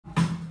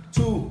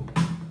2,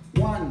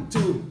 1,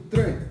 2,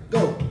 3,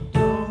 go.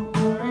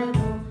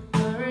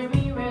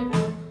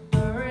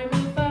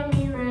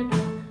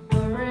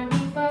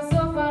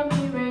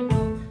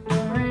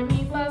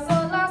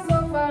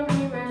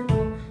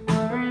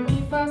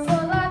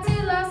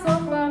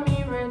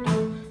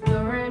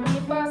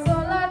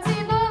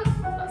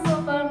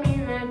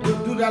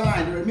 That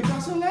line, do re mi fa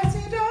sol la ti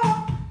do.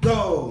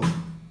 Go.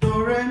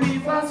 Do re mi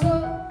fa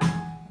sol.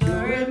 Do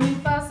re mi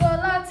fa sol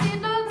la ti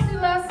do ti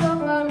la sol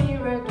fa mi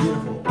re do.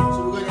 Beautiful. So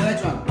we're going to the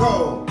next one.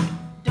 Go.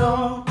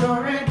 Do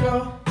re do.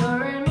 Do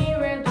re mi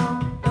re do.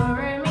 Do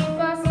re mi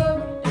fa sol.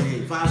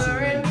 Hey, fa sol. Do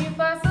re mi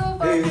fa sol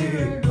fa mi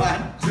re do.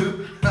 1,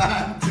 2,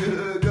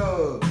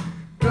 go.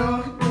 Do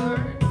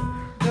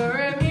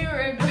re mi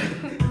re do.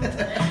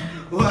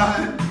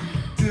 1,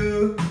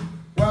 2,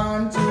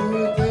 1,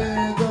 2, 3.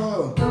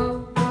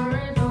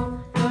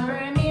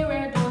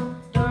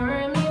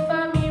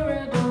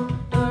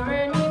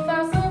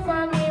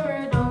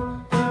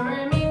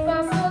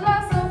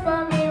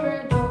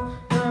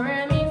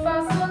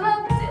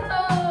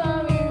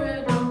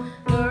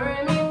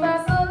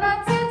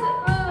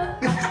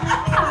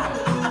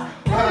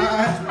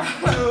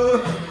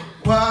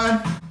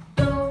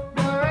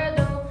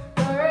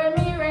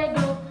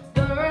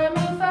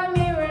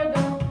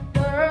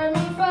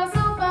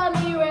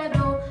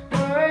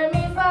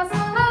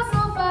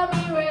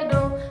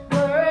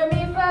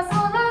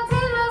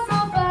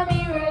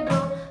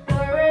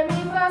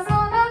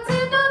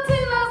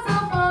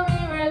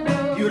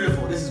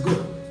 Beautiful, this is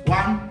good.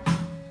 1,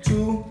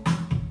 2.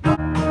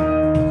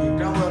 Okay,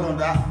 done well on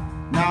that.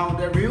 Now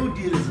the real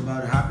deal is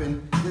about to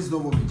happen. This is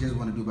not what we just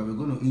want to do, but we're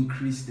going to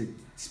increase the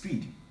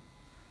speed.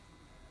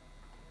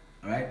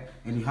 Alright?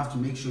 And you have to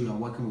make sure you're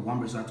working with one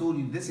breath. So I told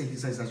you this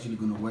exercise is actually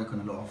going to work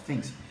on a lot of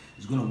things.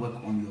 It's going to work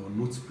on your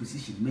notes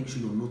precision. Make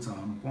sure your notes are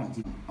on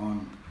point,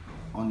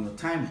 on your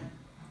timing,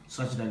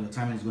 such that your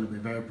timing is going to be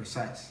very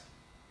precise.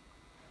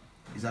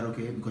 Is that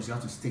okay? Because you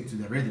have to stick to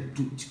the rhythm.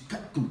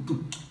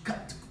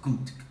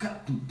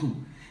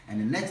 And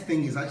the next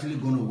thing is actually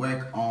going to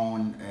work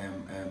on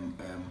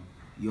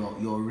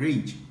your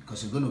range,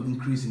 because you're going to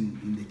increase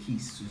in the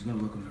keys, so it's going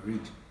to work on the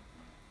range.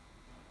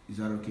 Is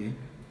that okay?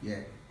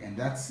 Yeah. And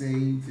that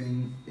same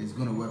thing is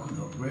going to work on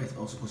your breath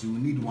also, because you will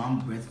need one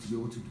breath to be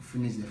able to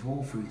finish the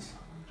whole phrase.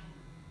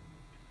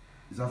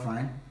 Is that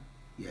fine?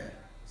 Yeah.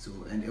 So,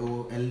 and it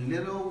will a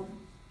little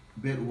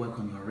bit work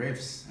on your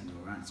riffs and your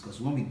runs, because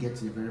when we get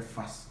to the very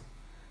fast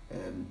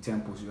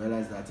tempos, you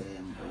realize that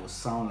it will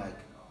sound like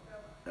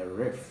a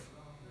riff.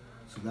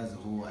 So that's the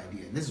whole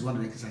idea. This is one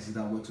of the exercises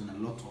that works on a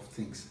lot of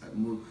things.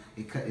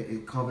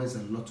 It covers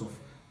a lot of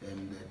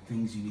the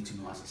things you need to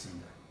know as a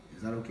singer.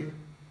 Is that okay?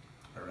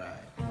 All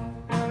right.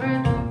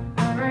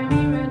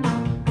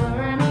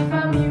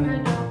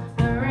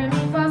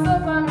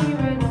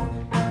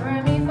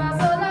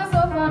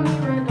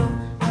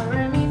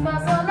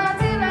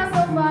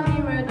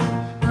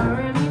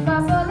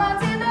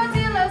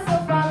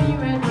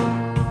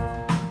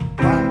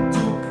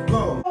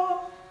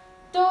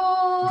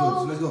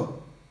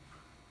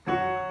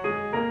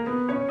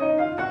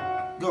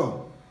 Go.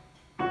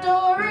 Do,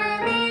 re,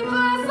 mi,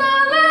 fa,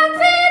 sol, la,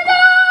 ti,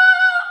 do.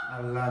 I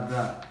love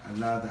that. I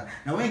love that.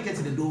 Now when you get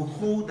to the do,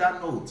 hold that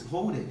note.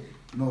 Hold it.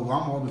 No,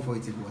 one more before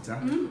you take water.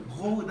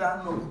 Hold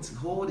that note.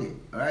 Hold it.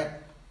 Alright?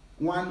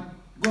 1,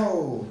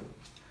 go.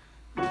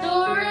 Do,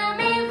 re,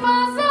 mi, fa,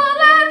 sol,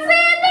 la,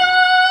 ti,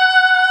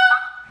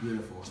 do.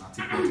 Beautiful. Now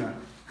take water.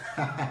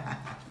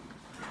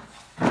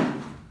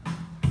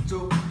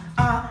 2,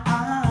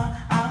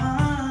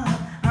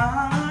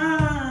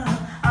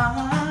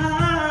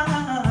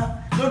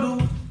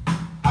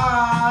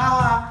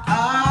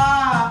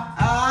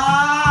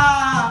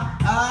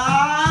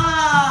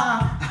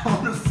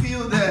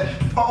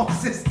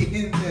 pulses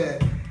in there.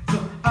 So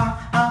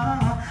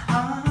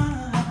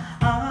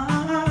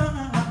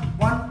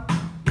 1,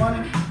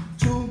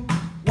 2,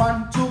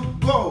 1, 2,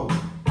 go.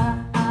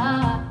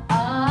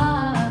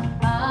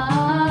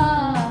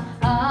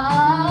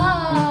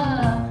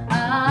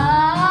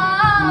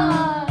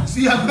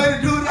 See, I'm going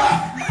to do that.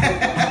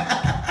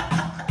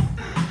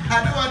 I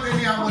don't want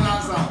any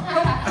ambulance sound.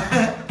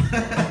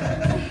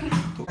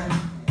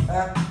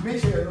 Make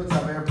sure your notes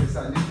are very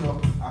precise. Make sure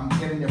I'm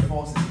getting the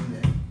pulses in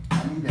there. I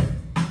need them.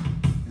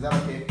 Is that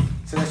okay?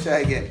 So let's try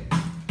again.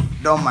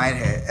 Don't mind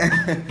her.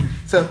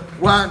 So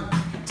 1,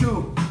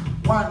 2,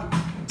 1,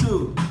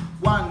 2,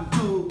 1,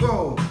 2,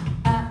 go.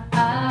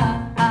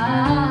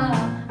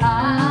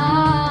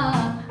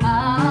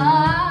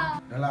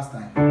 The last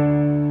time.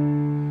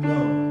 Go.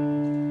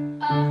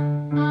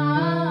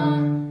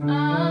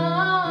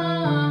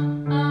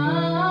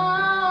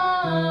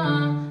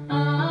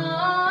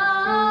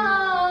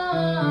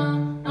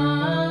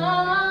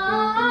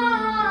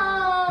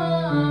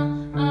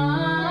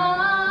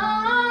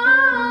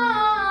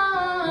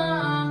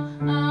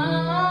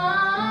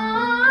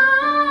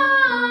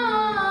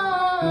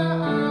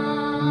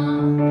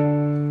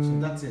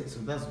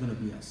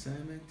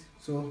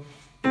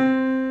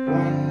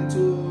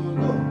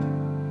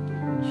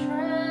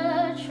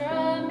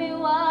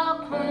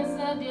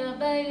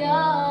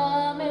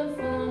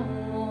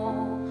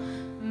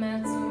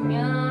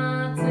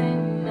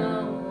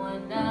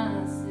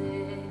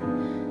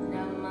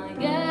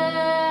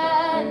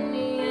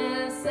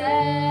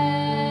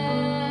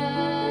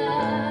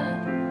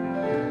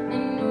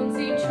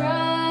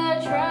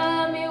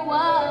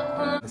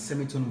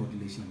 Semitone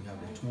modulation, we have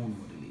the tone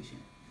modulation.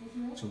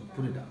 So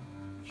put it down.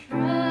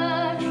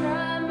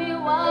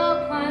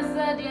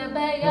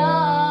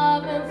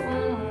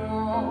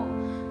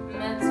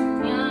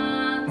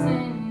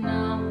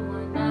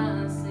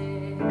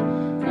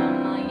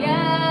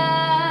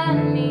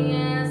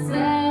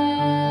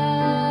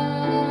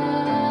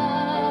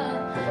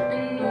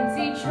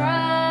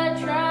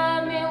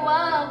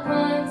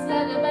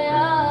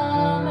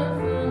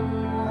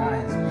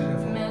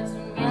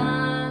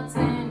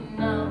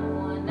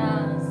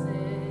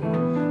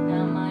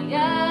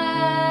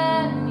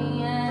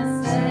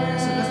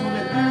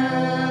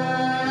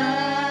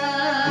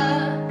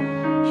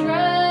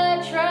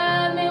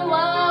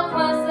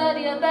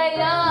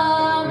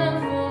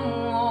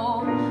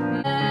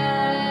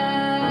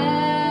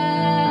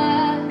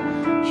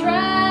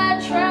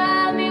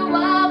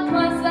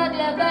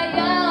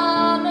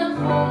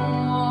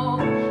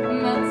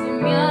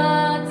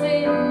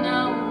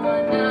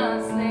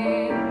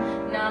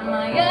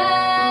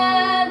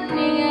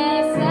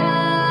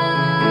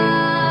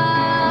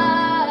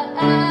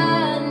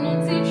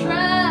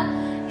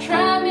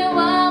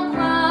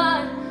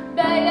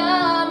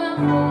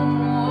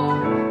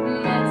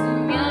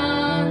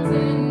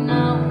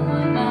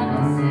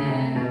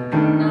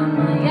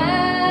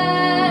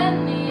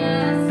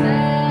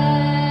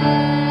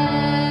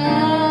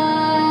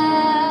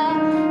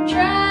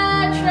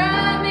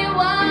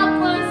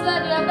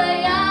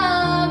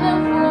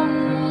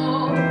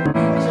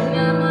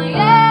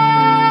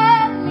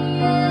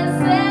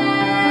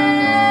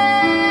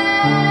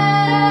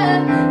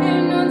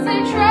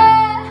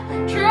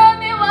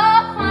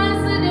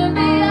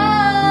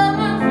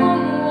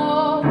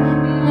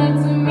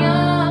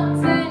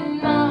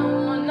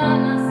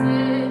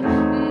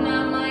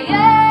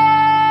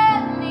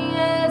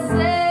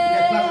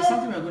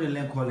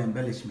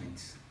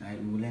 Embellishments, right?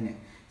 We will learn it.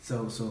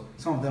 So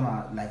some of them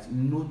are like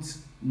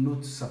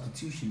note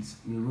substitutions.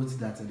 We wrote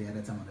that at the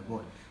other time on the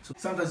board. So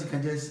sometimes you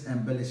can just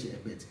embellish it a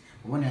bit,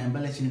 but when you're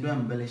embellishing, you don't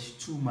embellish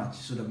too much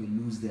so that we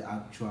lose the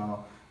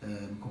actual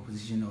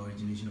composition or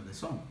origination of the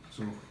song.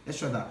 So let's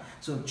try that.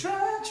 So try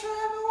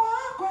me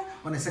walk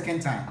on the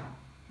second time,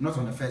 not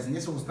on the first. And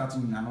this will start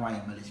in an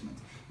embellishment.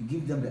 You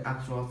give them the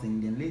actual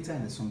thing, then later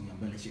in the song you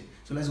embellish it.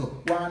 So let's go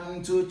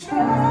 1, 2, try,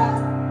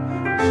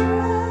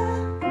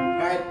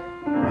 right.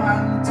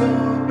 1, 2,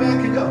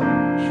 back and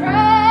go.